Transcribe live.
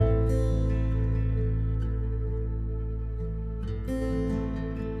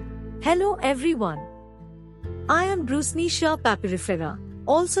Hello everyone. I am Brusnicia papyrifera,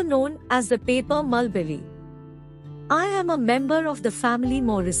 also known as the paper mulberry. I am a member of the family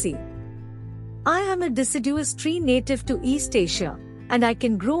Moraceae. I am a deciduous tree native to East Asia, and I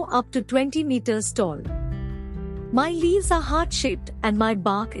can grow up to 20 meters tall. My leaves are heart-shaped and my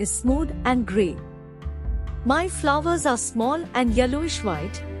bark is smooth and grey. My flowers are small and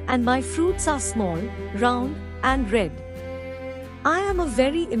yellowish-white, and my fruits are small, round, and red. I am a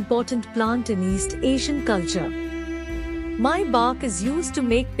very important plant in East Asian culture. My bark is used to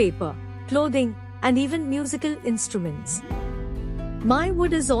make paper, clothing, and even musical instruments. My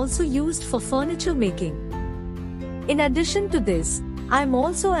wood is also used for furniture making. In addition to this, I am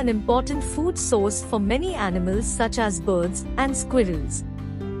also an important food source for many animals such as birds and squirrels.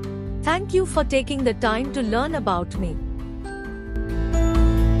 Thank you for taking the time to learn about me.